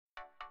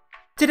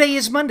Today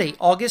is Monday,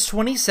 August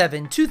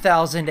 27,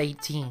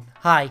 2018.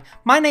 Hi,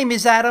 my name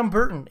is Adam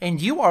Burton,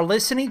 and you are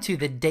listening to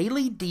the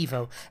Daily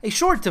Devo, a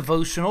short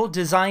devotional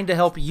designed to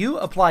help you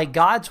apply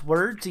God's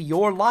Word to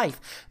your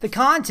life. The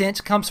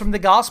content comes from the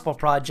Gospel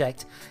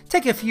Project.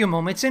 Take a few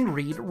moments and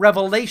read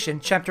Revelation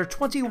chapter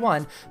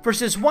 21,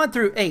 verses 1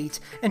 through 8,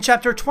 and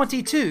chapter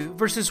 22,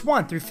 verses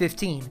 1 through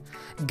 15.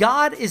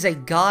 God is a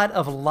God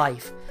of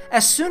life.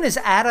 As soon as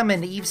Adam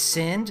and Eve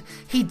sinned,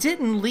 He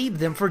didn't leave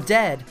them for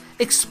dead.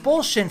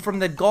 Expulsion from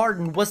the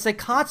garden was the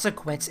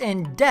consequence,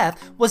 and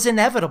death was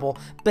inevitable.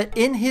 But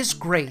in His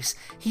grace,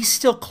 He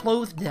still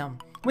clothed them.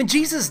 When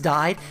Jesus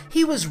died,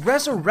 He was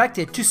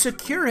resurrected to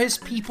secure His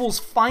people's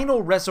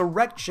final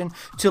resurrection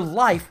to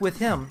life with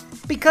Him.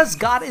 Because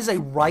God is a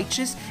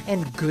righteous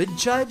and good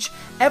judge,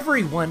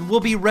 everyone will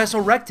be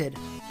resurrected,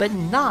 but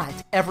not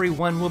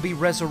everyone will be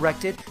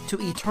resurrected to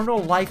eternal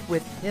life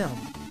with Him.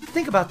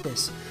 Think about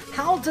this.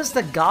 How does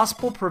the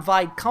gospel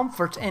provide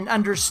comfort and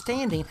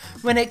understanding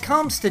when it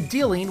comes to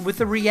dealing with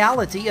the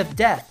reality of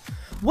death?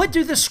 What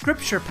do the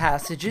scripture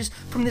passages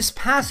from this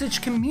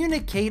passage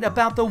communicate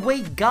about the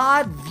way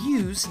God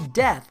views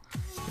death?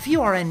 If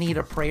you are in need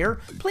of prayer,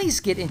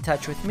 please get in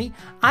touch with me.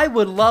 I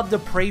would love to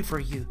pray for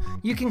you.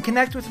 You can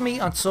connect with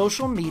me on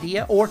social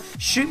media or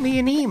shoot me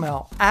an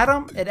email,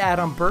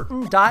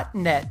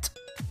 adam@adamburton.net.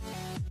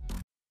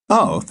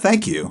 Oh,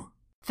 thank you.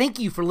 Thank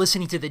you for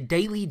listening to the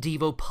Daily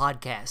Devo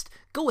podcast.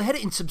 Go ahead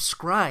and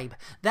subscribe.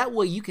 That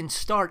way you can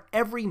start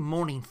every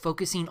morning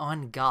focusing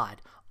on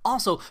God.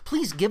 Also,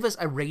 please give us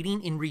a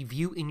rating and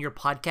review in your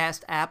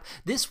podcast app.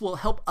 This will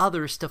help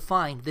others to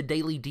find the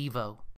Daily Devo.